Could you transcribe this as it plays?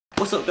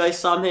What's up guys,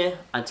 Sam here,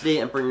 and today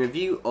I'm bringing a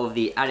review of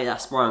the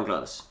Adidas Sparring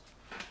gloves.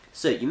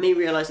 So you may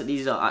realise that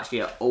these are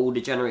actually older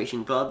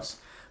generation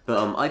gloves, but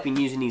I've been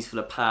using these for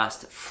the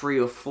past 3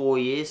 or 4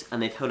 years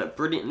and they've held up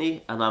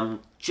brilliantly, and I'm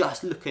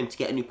just looking to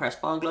get a new pair of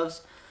sparring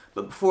gloves.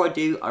 But before I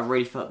do, I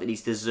really felt that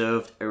these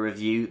deserved a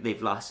review.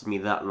 They've lasted me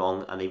that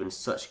long and they've been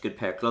such a good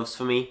pair of gloves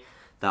for me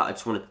that I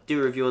just wanted to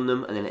do a review on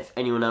them, and then if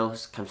anyone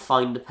else can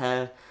find a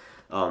pair,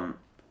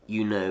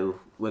 you know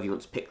whether you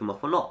want to pick them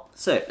up or not.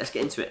 So let's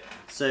get into it.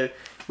 So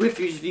with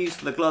these reviews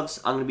for the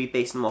gloves, I'm going to be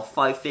basing them off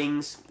 5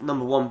 things.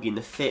 Number 1 being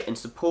the fit and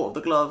support of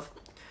the glove.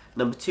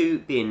 Number 2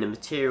 being the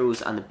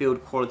materials and the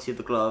build quality of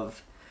the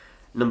glove.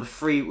 Number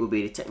 3 will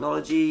be the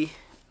technology.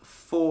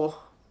 4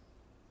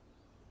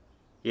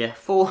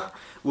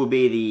 will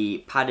be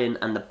the padding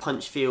and the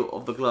punch feel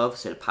of the glove,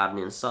 so the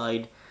padding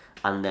inside.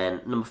 And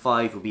then number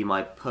 5 will be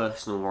my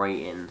personal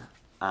rating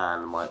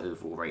and my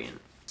overall rating.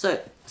 So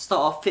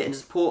start off fit and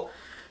support.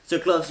 So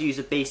gloves use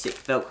a basic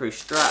Velcro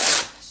strap,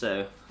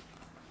 so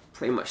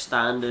pretty much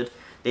standard.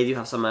 They do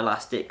have some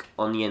elastic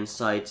on the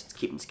inside to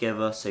keep them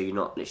together, so you're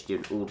not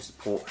literally doing all the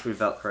support through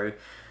Velcro.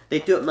 They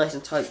do it nice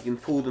and tight, you can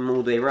pull them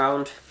all the way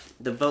around.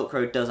 The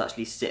Velcro does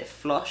actually sit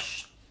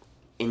flush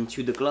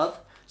into the glove,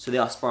 so they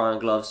are sparring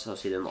gloves, so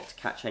obviously they're not to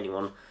catch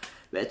anyone.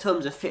 But in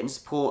terms of fit and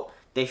support,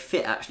 they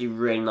fit actually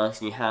really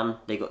nice in your hand.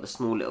 They got the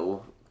small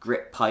little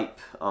grip pipe,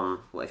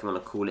 whatever you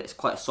want to call it. It's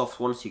quite a soft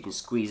one, so you can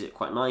squeeze it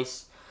quite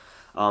nice.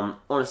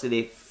 Honestly,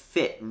 they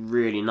fit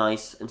really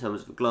nice in terms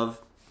of the glove.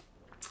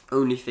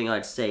 Only thing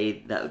I'd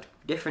say that would be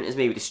different is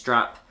maybe the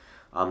strap,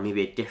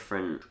 maybe a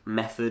different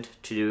method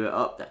to do it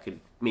up that could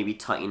maybe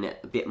tighten it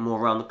a bit more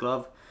around the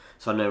glove.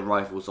 So I know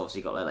Rivals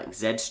obviously got like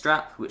Z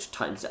strap, which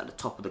tightens it at the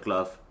top of the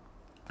glove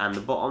and the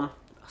bottom.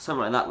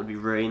 Something like that would be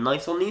really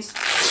nice on these.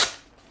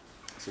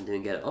 So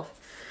didn't get it off.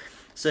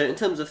 So in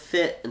terms of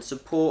fit and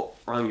support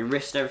around your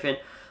wrist and everything,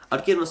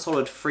 I'd give them a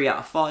solid 3 out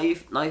of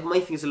 5. Now, you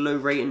might think it's a low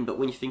rating, but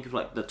when you think of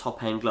like the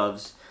top end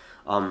gloves,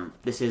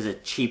 this is a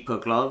cheaper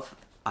glove.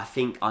 I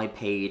think I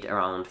paid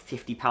around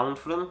 £50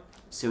 for them.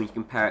 So when you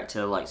compare it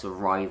to like sort of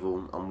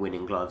Rival and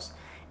Winning gloves,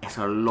 it's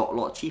a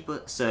lot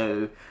cheaper.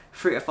 So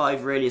 3 out of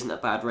 5 really isn't a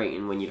bad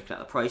rating when you look at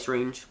the price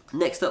range.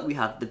 Next up, we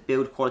have the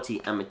build quality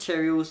and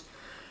materials.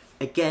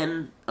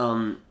 Again,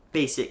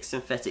 basic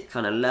synthetic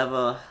kind of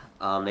leather.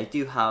 They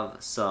do have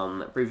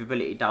some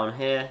breathability down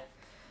here.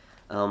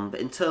 But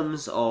in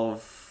terms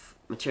of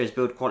materials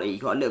build quality, you've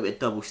got a little bit of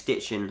double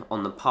stitching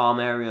on the palm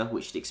area,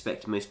 which you'd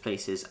expect in most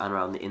places, and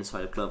around the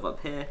inside of the glove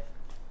up here.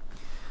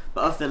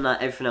 But other than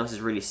that, everything else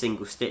is really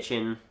single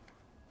stitching,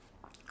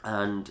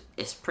 and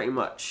it's pretty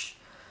much,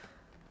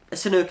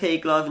 it's an okay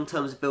glove in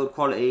terms of build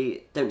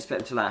quality. Don't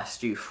expect them to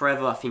last you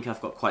forever. I think I've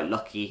got quite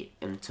lucky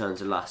in terms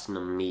of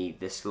lasting me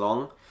this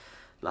long.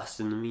 That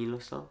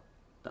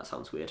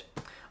sounds weird.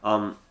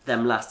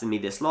 Them lasting me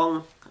this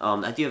long.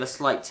 I do have a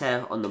slight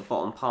tear on the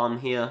bottom palm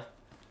here,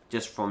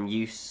 just from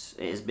use.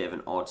 It is a bit of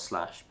an odd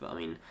slash, but I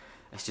mean,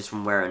 it's just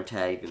from wear and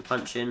tear you've been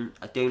punching.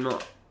 I do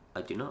not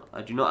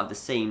have the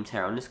same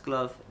tear on this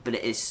glove, but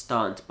it is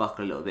starting to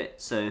buckle a little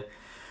bit. So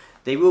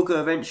they will go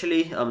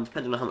eventually,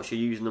 depending on how much you're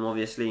using them,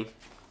 obviously.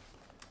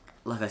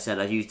 Like I said,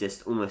 I've used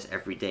this almost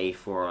every day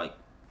for like,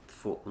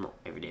 not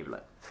every day, but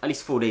like at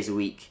least 4 days a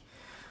week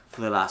for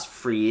the last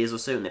 3 years or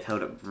so, and they've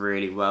held up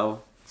really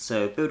well.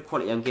 So build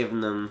quality, I'm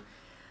going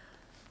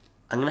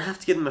to have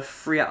to give them a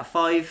 3 out of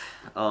 5.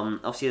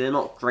 Obviously they're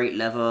not great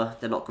leather,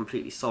 they're not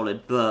completely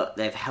solid, but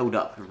they've held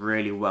up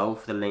really well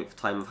for the length of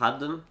time I've had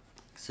them.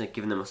 So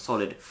giving them a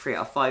solid 3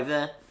 out of 5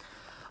 there.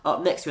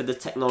 Up next we have the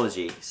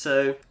technology.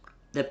 So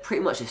they're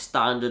pretty much a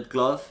standard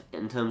glove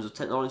in terms of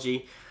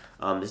technology.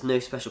 There's no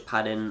special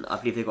padding. I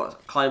believe they've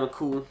got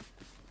Climacool,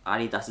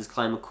 Adidas's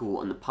Climacool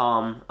on the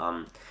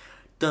palm.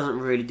 Doesn't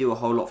really do a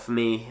whole lot for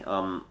me.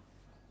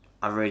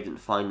 I really didn't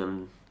find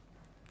them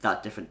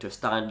that different to a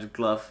standard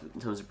glove in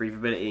terms of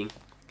breathability.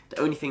 The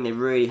only thing they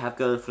really have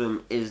going for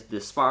them is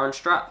the sparring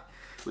strap,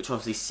 which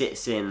obviously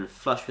sits in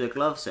flush with the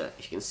glove. So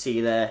if you can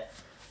see there,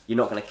 you're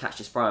not going to catch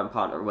your sparring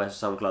partner, whereas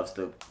some gloves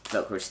the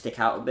Velcro stick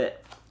out a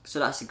bit. So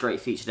that's a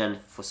great feature then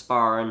for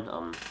sparring,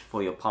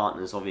 for your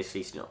partners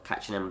obviously, so you're not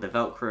catching them with the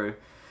Velcro,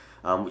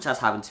 which has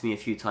happened to me a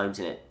few times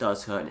and it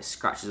does hurt and it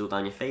scratches all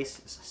down your face.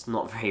 It's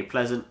not very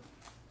pleasant.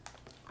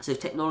 So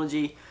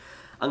technology,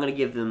 I'm going to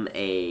give them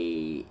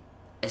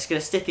it's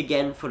going to stick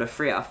again for the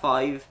 3 out of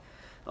 5.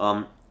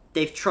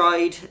 They've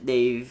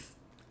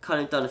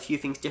kind of done a few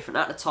things different.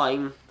 At the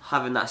time,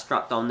 having that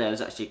strap down there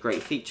was actually a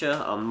great feature.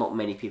 Not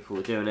many people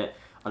were doing it.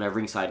 I know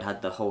Ringside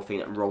had the whole thing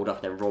that rolled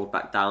up and then rolled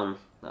back down.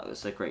 That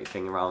was a great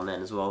thing around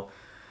then as well.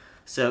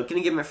 So, going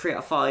to give them a 3 out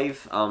of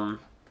 5.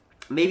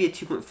 Maybe a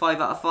 2.5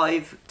 out of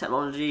 5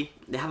 technology.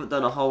 They haven't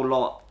done a whole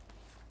lot,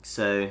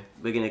 so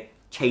we're going to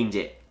change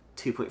it.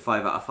 2.5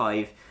 out of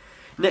 5.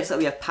 Next up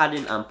we have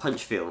padding and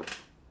punch feel.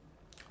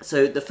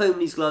 So the foam in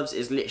these gloves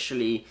is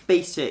literally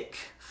basic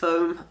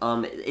foam.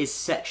 It is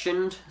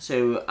sectioned,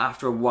 so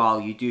after a while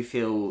you do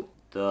feel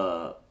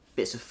the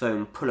bits of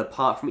foam pull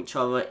apart from each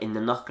other in the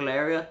knuckle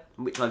area,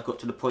 which I've got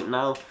to the point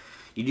now.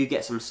 You do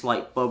get some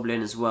slight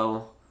bubbling as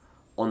well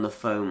on the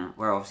foam,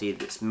 where obviously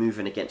it's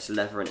moving against the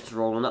leather and it's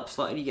rolling up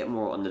slightly. You get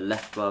more on the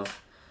left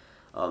glove.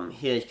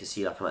 Here you can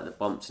see like the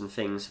bumps and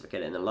things if I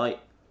get it in the light.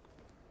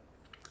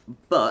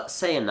 But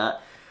saying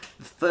that,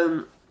 the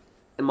foam,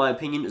 in my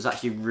opinion, is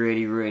actually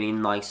really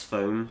nice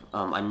foam.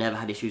 I never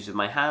had issues with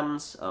my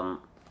hands,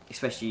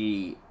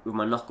 especially with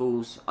my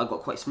knuckles. I've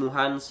got quite small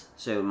hands,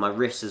 so my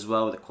wrists as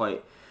well, they're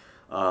quite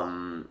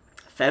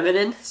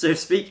feminine, so to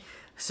speak.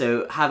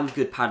 So having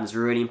good padding is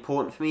really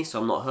important for me,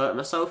 so I'm not hurting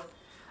myself.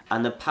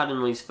 And the padding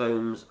on these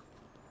foams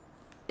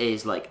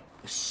is like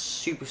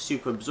super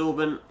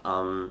absorbent,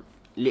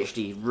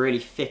 literally really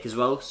thick as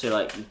well. So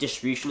like the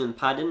distribution and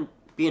padding,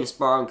 being a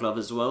sparring glove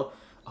as well,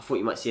 I thought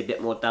you might see a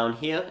bit more down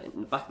here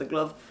in the back of the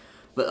glove,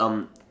 but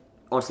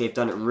honestly they've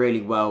done it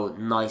really well.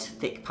 Nice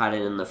thick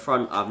padding in the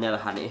front. I've never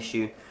had an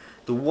issue.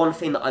 The one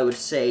thing that I would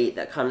say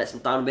that kind of lets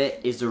them down a bit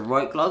is the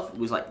right glove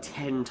was like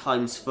 10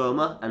 times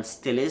firmer, and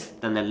still is,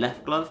 than the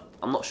left glove.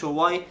 I'm not sure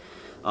why.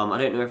 I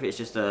don't know if it's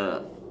just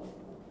a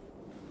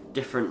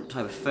different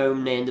type of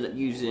foam they ended up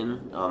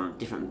using,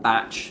 different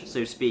batch, so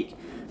to speak.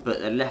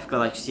 But the left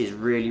glove I can see is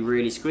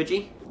really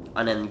squidgy,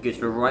 and then you go to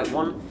the right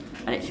one,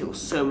 and it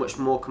feels so much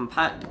more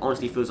compact.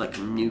 Honestly, feels like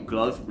a new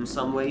glove in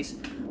some ways.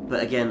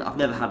 But again, I've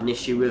never had an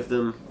issue with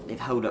them. They've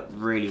held up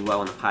really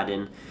well on the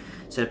padding.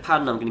 So the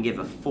padding I'm going to give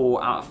a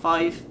 4 out of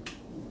 5.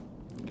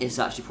 It's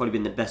actually probably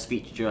been the best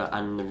feature,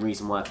 and the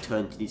reason why I've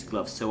turned to these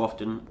gloves so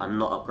often and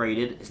not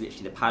upgraded is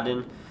literally the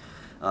padding.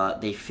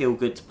 They feel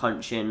good to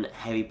punch in,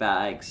 heavy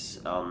bags,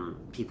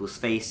 people's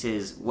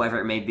faces, whatever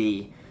it may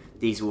be.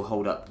 These will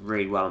hold up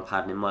really well on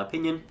padding in my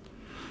opinion.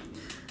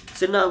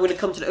 So now we're going to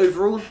come to the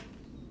overall,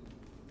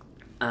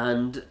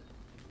 and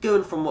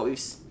going from what we've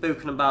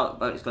spoken about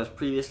these gloves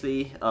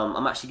previously,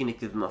 I'm actually going to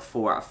give them a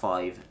 4 out of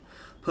 5.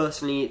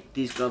 Personally,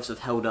 these gloves have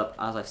held up,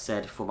 as I've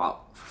said, for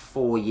about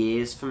 4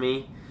 years for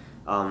me.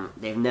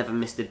 They've never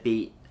missed a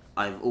beat.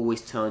 I've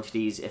always turned to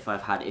these if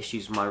I've had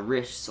issues with my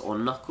wrists or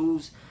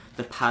knuckles.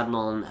 The padding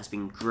on has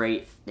been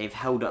great. They've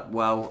held up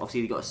well.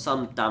 Obviously, they've got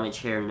some damage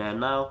here and there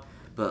now,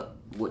 but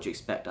what do you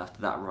expect after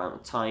that amount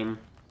of time?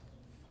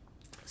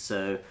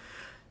 So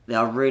they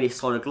are a really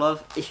solid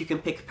glove. If you can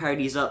pick a pair of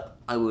these up,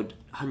 I would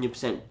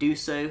 100% do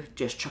so.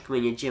 Just chuck them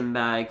in your gym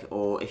bag,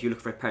 or if you're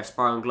looking for a pair of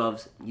sparring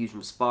gloves, use them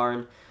for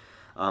sparring.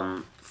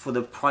 For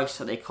the price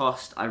that they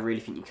cost, I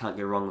really think you can't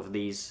go wrong with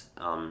these.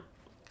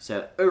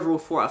 So overall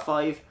 4 out of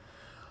 5.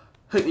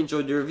 Hope you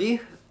enjoyed the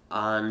review,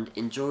 and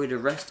enjoy the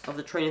rest of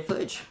the training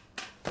footage.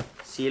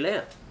 See you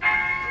later.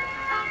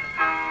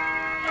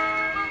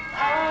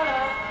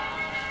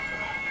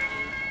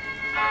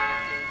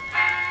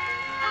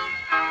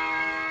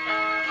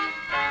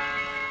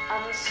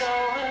 I'm so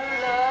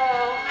in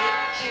love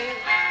with you.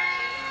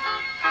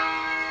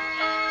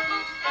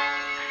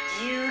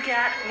 You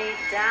got me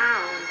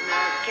down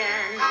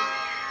again.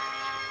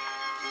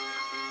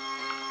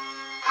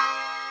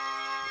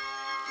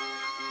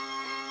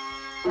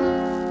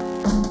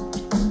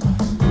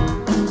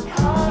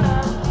 Hold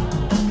up.